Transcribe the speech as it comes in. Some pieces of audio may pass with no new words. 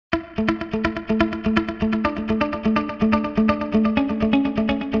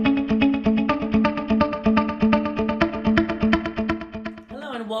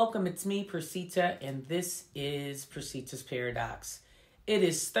it's me, Percita, and this is Percita's Paradox. It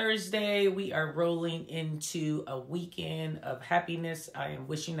is Thursday. We are rolling into a weekend of happiness. I am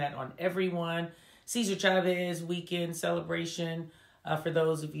wishing that on everyone. Cesar Chavez weekend celebration. For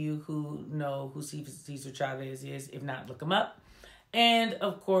those of you who know who Cesar Chavez is, if not, look him up. And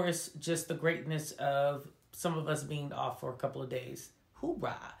of course, just the greatness of some of us being off for a couple of days.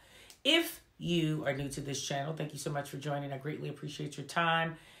 Hoorah! If you are new to this channel, thank you so much for joining. I greatly appreciate your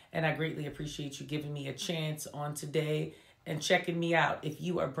time, and I greatly appreciate you giving me a chance on today and checking me out. If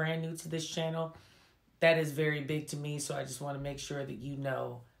you are brand new to this channel, that is very big to me, so I just want to make sure that you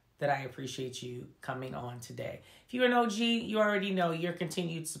know that I appreciate you coming on today. If you're an OG, you already know your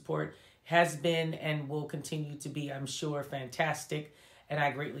continued support has been and will continue to be, I'm sure, fantastic, and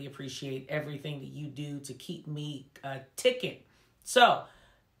I greatly appreciate everything that you do to keep me ticking. So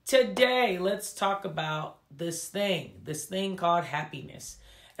today, let's talk about this thing called happiness.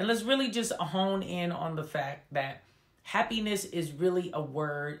 And let's really just hone in on the fact that happiness is really a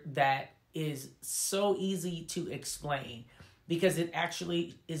word that is so easy to explain because it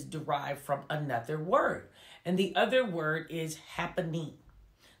actually is derived from another word. And the other word is happening.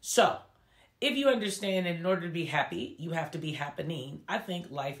 So if you understand that in order to be happy, you have to be happening, I think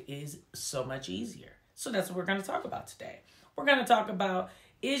life is so much easier. So that's what we're going to talk about today. We're going to talk about,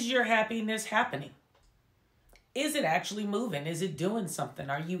 is your happiness happening? Is it actually moving? Is it doing something?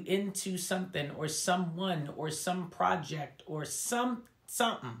 Are you into something or someone or some project or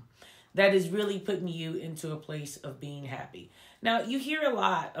something that is really putting you into a place of being happy? Now, you hear a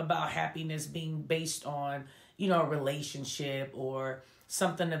lot about happiness being based on, a relationship or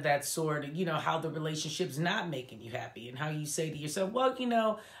something of that sort, how the relationship's not making you happy and how you say to yourself, well,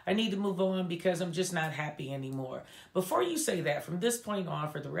 I need to move on because I'm just not happy anymore. Before you say that, from this point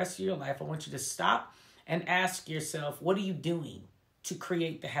on, for the rest of your life, I want you to stop and ask yourself, what are you doing to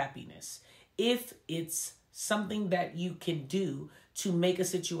create the happiness? If it's something that you can do to make a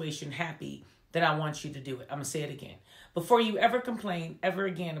situation happy, then I want you to do it. I'm going to say it again. Before you ever complain ever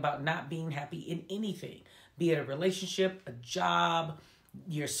again about not being happy in anything, be it a relationship, a job,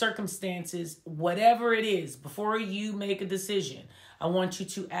 your circumstances, whatever it is, before you make a decision, I want you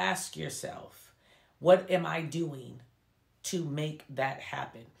to ask yourself, what am I doing to make that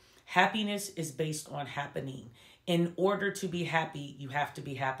happen? Happiness is based on happening. In order to be happy, you have to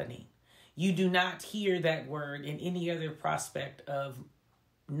be happening. You do not hear that word in any other prospect of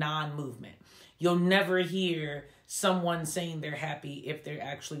non-movement. You'll never hear someone saying they're happy if they're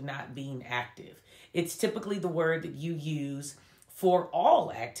actually not being active. It's typically the word that you use for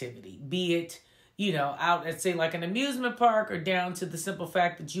all activity, be it, out at, say, like an amusement park, or down to the simple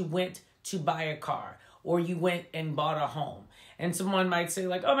fact that you went to buy a car or you went and bought a home. And someone might say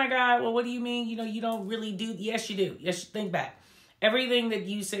like, oh my God, well, what do you mean? You don't really do. Yes, you do. Yes, think back. Everything that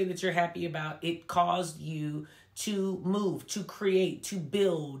you say that you're happy about, it caused you to move, to create, to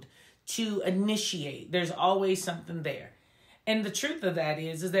build, to initiate. There's always something there. And the truth of that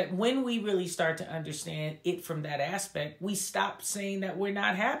is that when we really start to understand it from that aspect, we stop saying that we're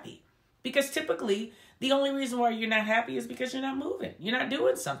not happy. Because typically, the only reason why you're not happy is because you're not moving. You're not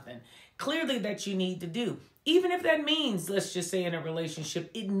doing something clearly that you need to do. Even if that means, let's just say in a relationship,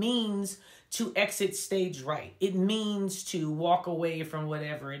 it means to exit stage right. It means to walk away from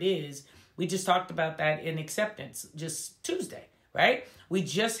whatever it is. We just talked about that in acceptance just Tuesday, right? We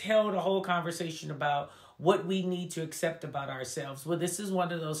just held a whole conversation about what we need to accept about ourselves. Well, this is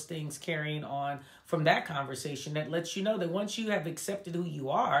one of those things carrying on from that conversation that lets you know that once you have accepted who you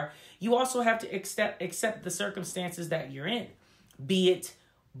are, you also have to accept the circumstances that you're in. Be it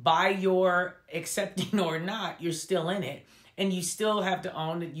by your accepting or not, you're still in it. And you still have to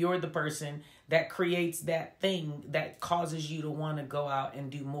own that you're the person that creates that thing that causes you to want to go out and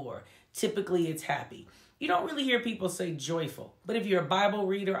do more. Typically, it's happy. You don't really hear people say joyful, but if you're a Bible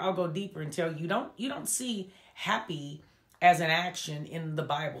reader, I'll go deeper and tell you you don't see happy as an action in the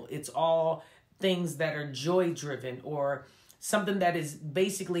Bible. It's all things that are joy driven or something that is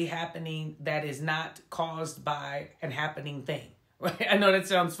basically happening that is not caused by an happening thing. Right? I know that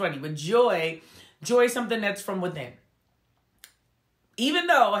sounds funny, but joy is something that's from within. Even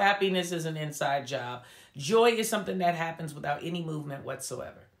though happiness is an inside job, joy is something that happens without any movement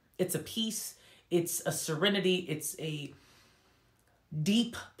whatsoever. It's a peace. It's a serenity. It's a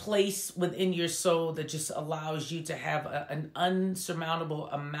deep place within your soul that just allows you to have an unsurmountable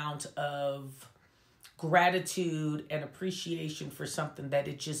amount of gratitude and appreciation for something that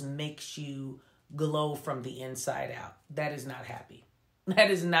it just makes you glow from the inside out. That is not happy. That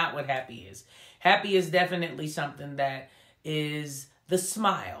is not what happy is. Happy is definitely something that is the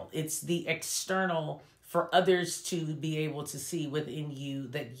smile. It's the external for others to be able to see within you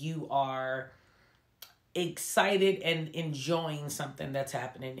that you are excited and enjoying something that's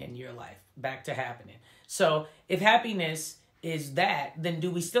happening in your life, back to happening. So if happiness is that, then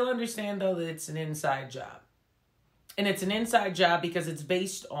do we still understand, though, that it's an inside job? And it's an inside job because it's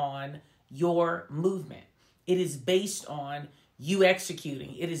based on your movement. It is based on you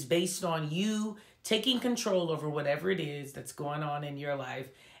executing. It is based on you taking control over whatever it is that's going on in your life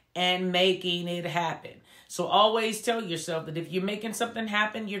and making it happen. So always tell yourself that if you're making something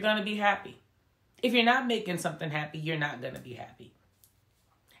happen, you're going to be happy. If you're not making something happy, you're not going to be happy.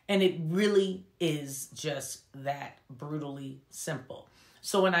 And it really is just that brutally simple.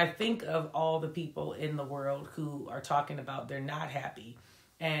 So when I think of all the people in the world who are talking about they're not happy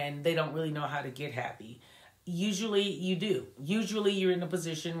and they don't really know how to get happy, usually you do. Usually you're in a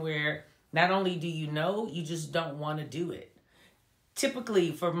position where not only do you know, you just don't want to do it.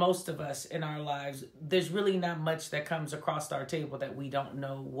 Typically, for most of us in our lives, there's really not much that comes across our table that we don't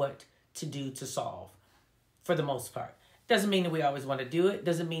know what to do to solve, for the most part. Doesn't mean that we always want to do it.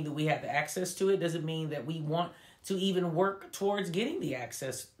 Doesn't mean that we have the access to it. Doesn't mean that we want to even work towards getting the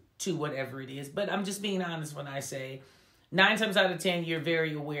access to whatever it is. But I'm just being honest when I say 9 times out of 10, you're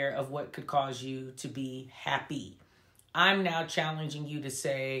very aware of what could cause you to be happy. I'm now challenging you to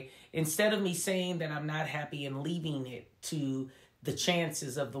say, instead of me saying that I'm not happy and leaving it to the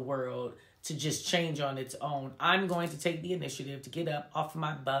chances of the world to just change on its own, I'm going to take the initiative to get up off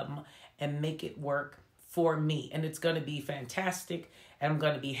my bum and make it work for me. And it's going to be fantastic. And I'm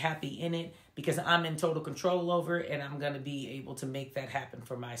going to be happy in it because I'm in total control over it. And I'm going to be able to make that happen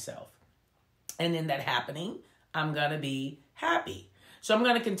for myself. And in that happening, I'm going to be happy. So I'm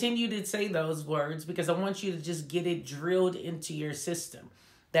going to continue to say those words because I want you to just get it drilled into your system.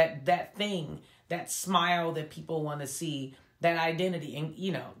 That thing, that smile that people want to see, that identity.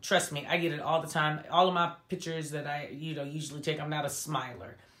 And, trust me, I get it all the time. All of my pictures that I, usually take, I'm not a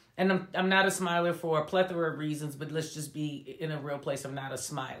smiler. And I'm not a smiler for a plethora of reasons, but let's just be in a real place. I'm not a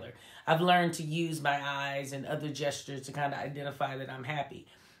smiler. I've learned to use my eyes and other gestures to kind of identify that I'm happy.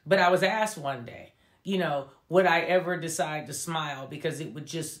 But I was asked one day, would I ever decide to smile because it would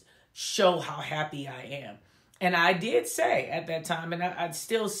just show how happy I am? And I did say at that time, and I'd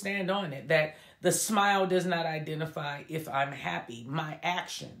still stand on it, that the smile does not identify if I'm happy. My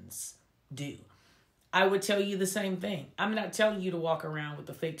actions do. I would tell you the same thing. I'm not telling you to walk around with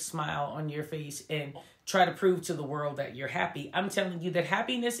a fake smile on your face and try to prove to the world that you're happy. I'm telling you that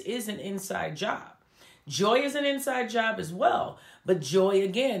happiness is an inside job. Joy is an inside job as well. But joy,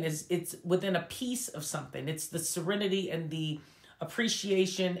 again, it's within a piece of something. It's the serenity and the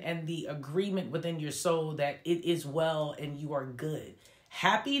appreciation and the agreement within your soul that it is well and you are good.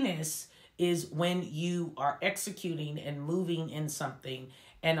 Happiness is when you are executing and moving in something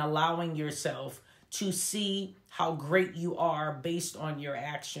and allowing yourself to see how great you are based on your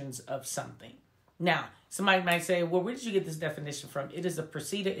actions of something. Now, somebody might say, well, where did you get this definition from? It is a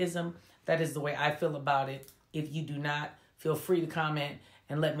Percita-ism. That is the way I feel about it. If you do not, feel free to comment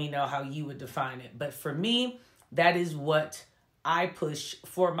and let me know how you would define it. But for me, that is what I push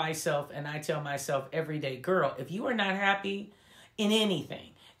for myself. And I tell myself every day, girl, if you are not happy in anything,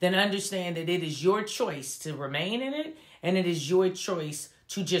 then understand that it is your choice to remain in it. And it is your choice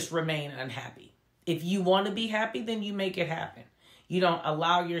to just remain unhappy. If you want to be happy, then you make it happen. You don't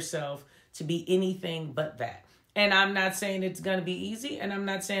allow yourself to be anything but that. And I'm not saying it's going to be easy. And I'm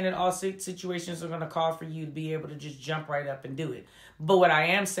not saying that all situations are going to call for you to be able to just jump right up and do it. But what I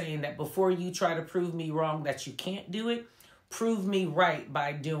am saying that before you try to prove me wrong that you can't do it, prove me right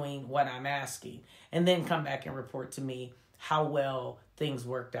by doing what I'm asking. And then come back and report to me how well things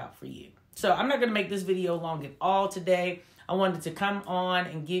worked out for you. So I'm not going to make this video long at all today. I wanted to come on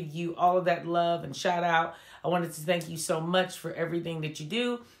and give you all of that love and shout out. I wanted to thank you so much for everything that you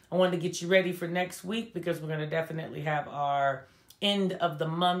do. I wanted to get you ready for next week because we're going to definitely have our end of the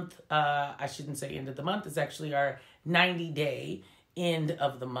month. I shouldn't say end of the month. It's actually our 90-day end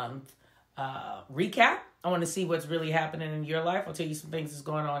of the month recap. I want to see what's really happening in your life. I'll tell you some things that's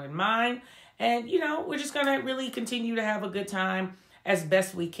going on in mine. And, we're just going to really continue to have a good time as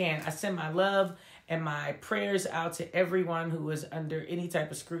best we can. I send my love and my prayers out to everyone who is under any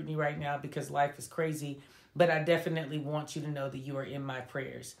type of scrutiny right now because life is crazy. But I definitely want you to know that you are in my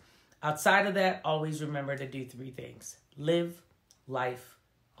prayers. Outside of that, always remember to do 3 things. Live life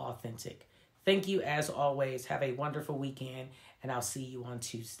authentic. Thank you as always. Have a wonderful weekend, and I'll see you on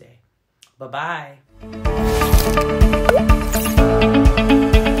Tuesday. Bye-bye.